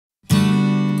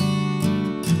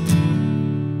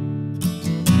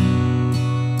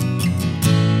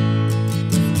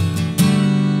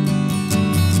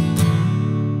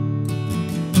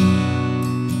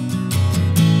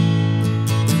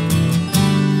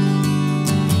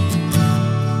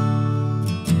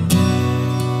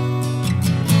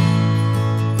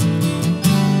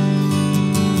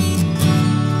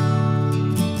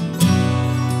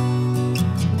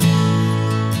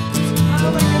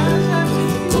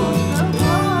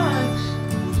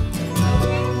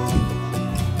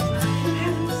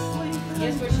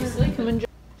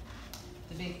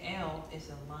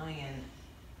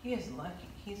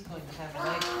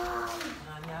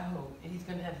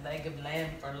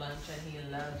for lunch and he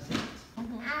loves it.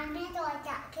 I need to like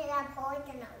that because I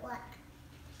poison it. Look.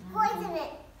 Poison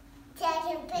it. So I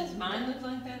can pick. Does mine look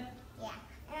like that? Yeah.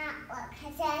 And look,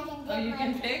 so I can Oh, you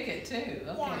can pick it too.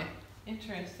 Okay. Yeah.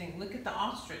 Interesting. Look at the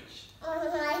ostrich. Oh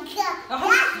my god. Oh.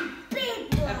 That's a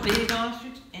big one. A big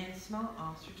ostrich and a small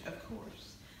ostrich, of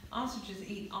course. Ostriches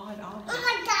eat odd objects. Oh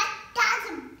my god, that's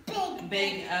a big.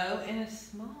 Big O and a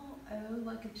small O,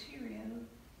 like a Cheerio.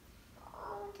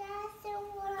 Oh, that's the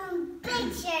one.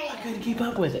 Big cherry. I couldn't keep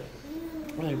up with it.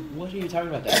 I'm like, what are you talking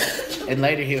about, Dad? And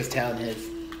later he was telling his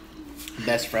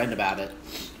best friend about it.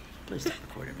 Please stop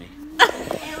recording me.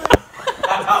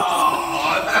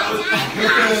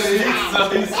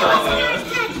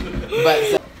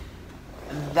 But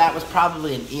that was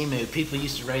probably an emu. People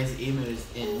used to raise emus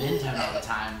in Mentone all the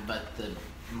time, but the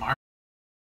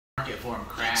market for them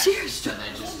crashed. So they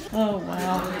just... Oh,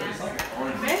 wow.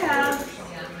 Yeah.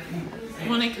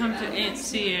 When it comes to Aunt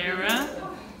Sierra,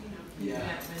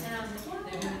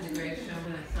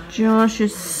 Josh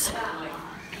is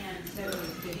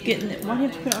getting it. Why do you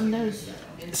have to put it on those?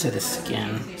 So the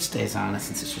skin stays on it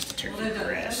since it's just a turkey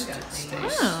breast. It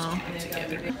stays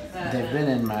together. They've been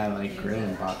in my like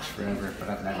grilling box forever, but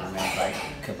I've never made like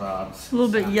kebabs. A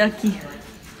little bit yucky.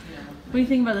 What do you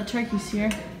think about the turkey,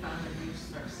 Sierra?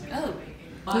 Oh.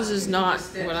 This is not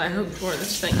what I hoped for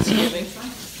this Thanksgiving.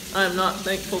 I'm not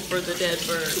thankful for the dead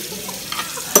bird.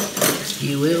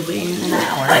 You will be in an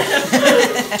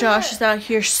hour. Josh is out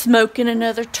here smoking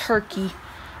another turkey.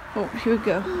 Oh, here we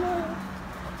go.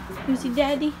 You see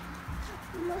Daddy?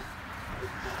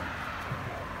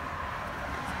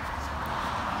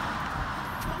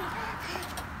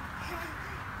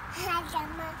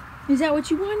 Is that what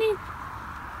you wanted?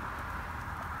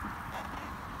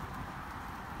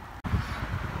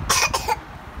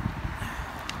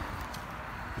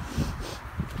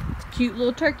 Cute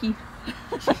little turkey.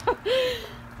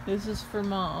 This is for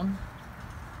Mom.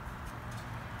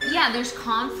 Yeah, there's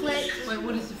conflict. Wait,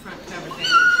 what is the front cover thing?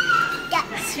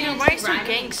 Sierra, why are you so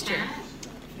gangster?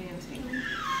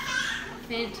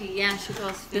 Fenty, yeah, she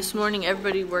calls This morning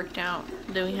everybody worked out.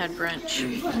 Then we had brunch.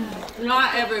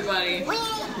 Not everybody.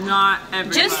 Not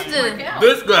everybody. Just the...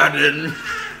 This guy didn't.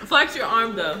 Flex your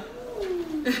arm though.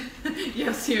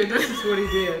 Yes, here, this is what he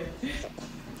did.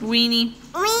 Weenie.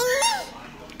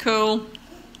 Cool.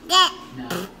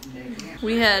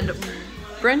 We had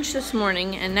brunch this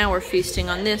morning and now we're feasting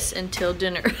on this until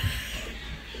dinner.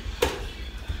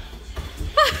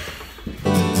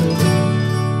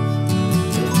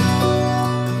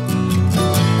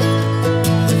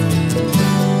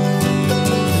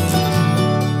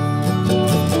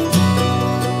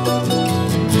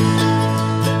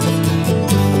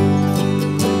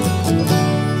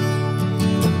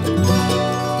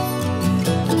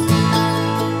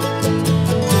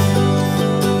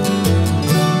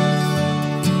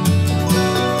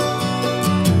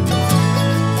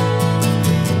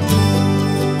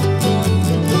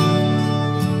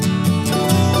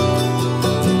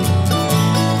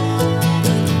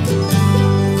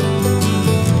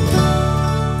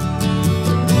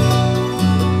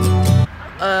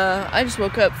 I just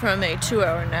woke up from a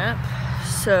 2-hour nap,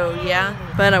 so yeah.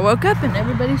 But I woke up and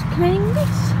everybody's playing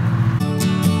this.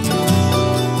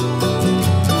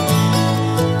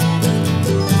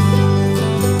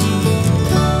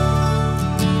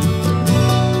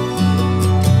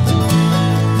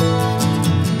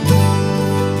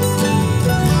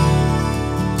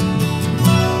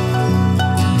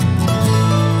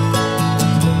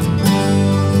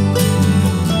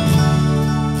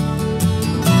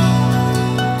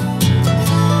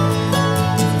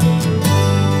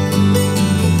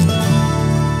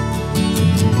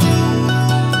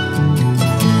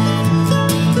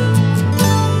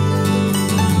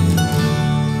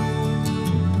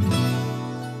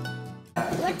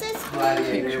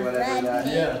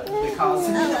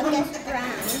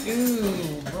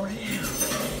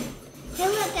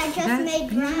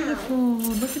 Beautiful.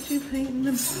 Look at you painting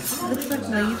them. Looks like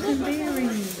leaves and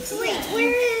berries. Wait,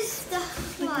 where is the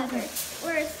water?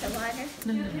 Where is the water?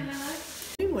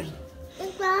 The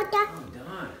water?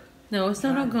 No, it's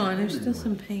not all gone. There's still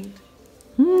some paint.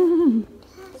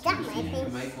 That might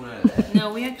be.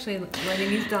 No, we actually letting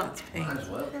these dots paint.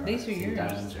 These are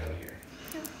yours.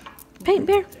 Paint,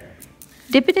 Bear.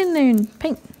 Dip it in there and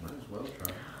paint.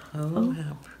 Oh,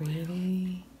 how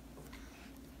pretty.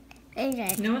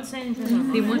 No one's saying anything about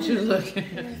mine. He wants you to look.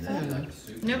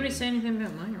 Nobody's saying anything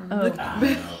about mine. Look.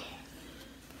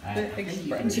 The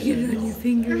expression. Did you get it on your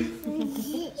finger?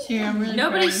 Yeah, I'm really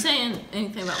Nobody's saying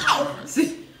anything about mine.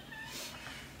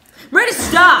 Ready,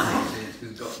 stop!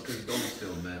 Because gold's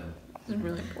still metal. This is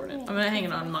really important. I'm gonna hang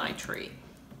it on my tree.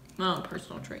 Oh,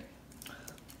 personal trait.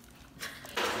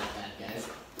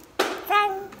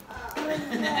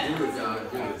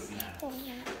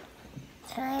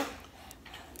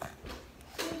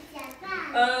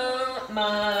 Oh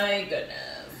my goodness.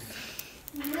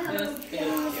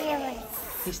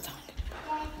 He's talking.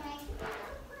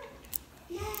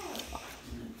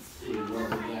 See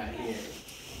what we got here.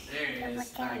 There it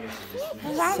is. I guess it just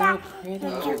So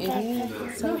pretty.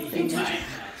 So pretty.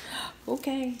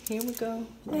 Okay, here we go.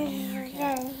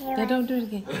 They don't do it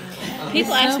again.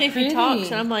 People ask me if he talks,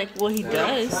 and I'm like, well, he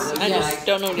does. I just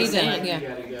don't know what he's saying. Yeah.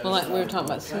 Well, like we were talking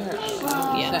about Sarah.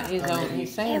 Yeah.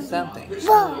 He's saying something.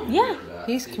 Yeah.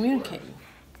 He's communicating.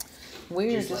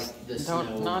 We're just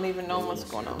don't not even know what's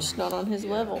going on. Just not on his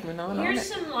level. We're not on Here's it.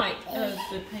 some like the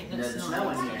paint that's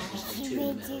not.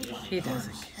 He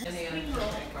doesn't.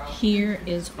 Here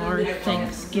is our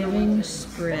Thanksgiving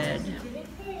spread.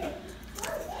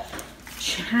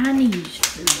 Chinese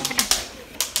food.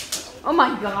 Oh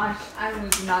my gosh, I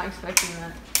was not expecting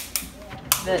that.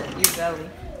 That your belly.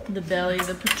 The belly,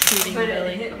 the protruding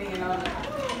belly. hit me and all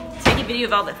that. Take a video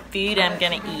of all the food I'm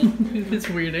gonna eat. This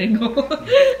weird angle.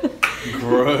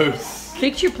 gross.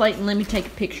 Fix your plate and let me take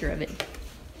a picture of it.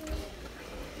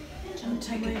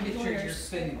 Take a picture of your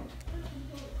food.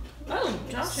 Oh,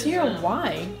 Josh is Sarah,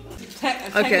 why?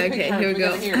 Okay, here we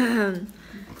go.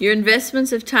 Your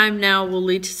investments of time now will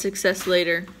lead to success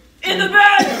later. In the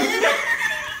bed!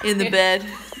 In the bed.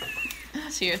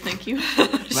 Sierra, thank you.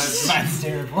 Mine's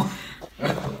terrible.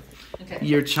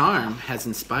 Your charm has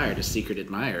inspired a secret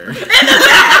admirer.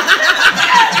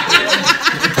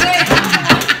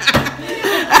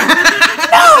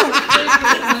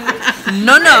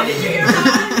 No.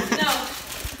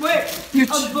 Wait,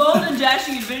 a bold and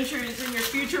dashing adventure is in your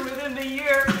future within the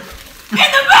year.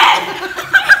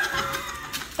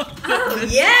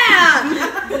 Yeah!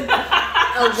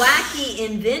 A wacky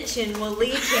invention will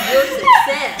lead to your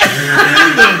success.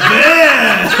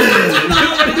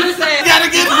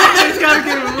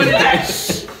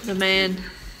 The man.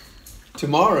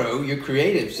 Tomorrow, your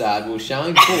creative side will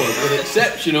shine forth with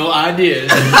exceptional ideas.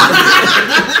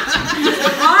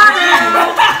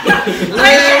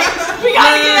 We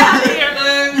gotta get out of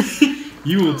here.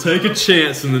 You will take a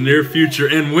chance in the near future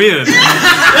and win.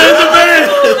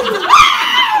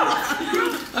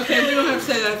 Okay, we don't have to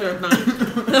say that after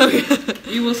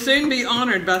mine. You will soon be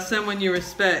honored by someone you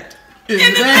respect. That's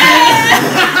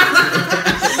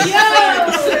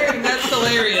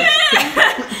hilarious.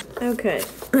 Okay.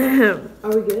 Are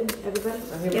we good, everybody?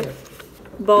 Yep.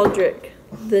 Baldric.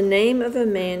 The name of a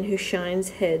man who shines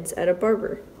heads at a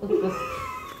barber.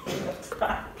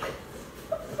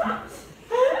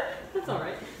 That's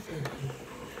alright.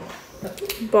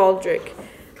 Baldric.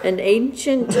 An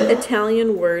ancient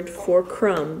Italian word for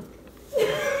crumb. Wait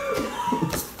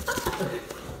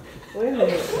a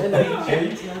minute. An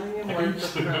Italian word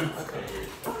for crumb.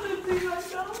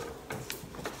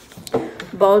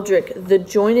 Baldric. The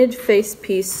jointed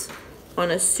facepiece on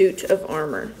a suit of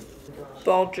armor.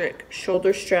 Baldric.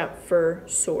 Shoulder strap for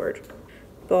sword.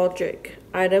 Baldric.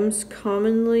 Items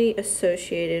commonly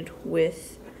associated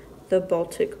with the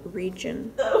Baltic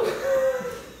region.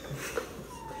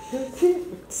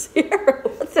 Sarah,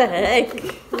 what the heck?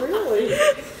 Really?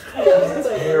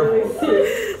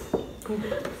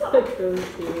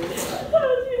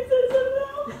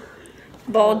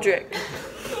 Baldric.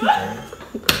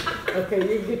 Okay, you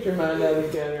can get your mind out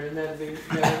together and that'll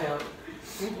help.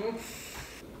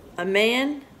 A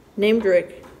man named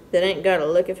Rick that ain't got a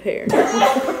lick of hair.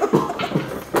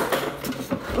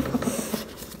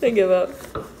 I give up.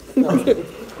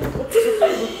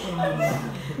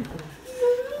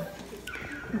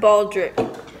 Baldric.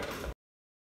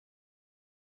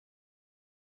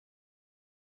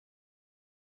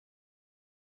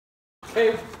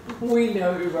 Hey, we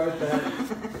know who wrote that.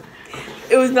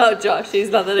 It was not Josh. He's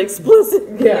not that explicit.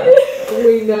 Yeah,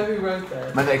 we know who wrote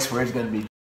that. My next word's gonna be.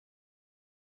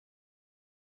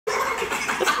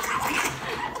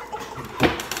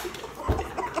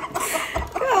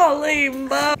 Golly,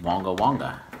 Bob. Wonga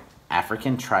Wonga,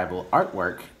 African tribal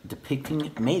artwork depicting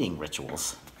mating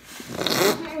rituals.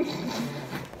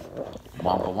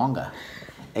 Wonga Wonga,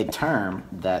 a term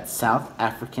that South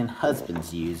African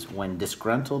husbands use when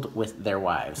disgruntled with their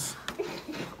wives.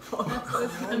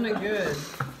 That's kind of good.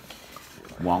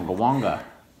 Wonga Wonga,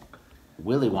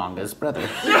 Willy Wonka's brother.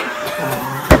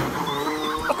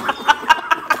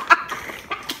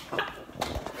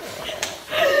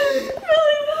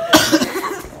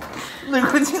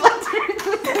 Luke, would you like to?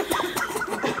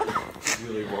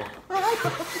 Really well.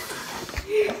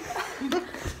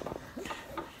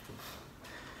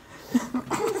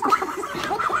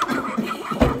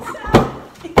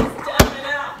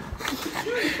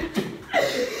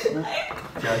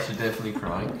 definitely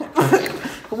crying.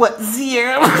 What,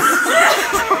 0?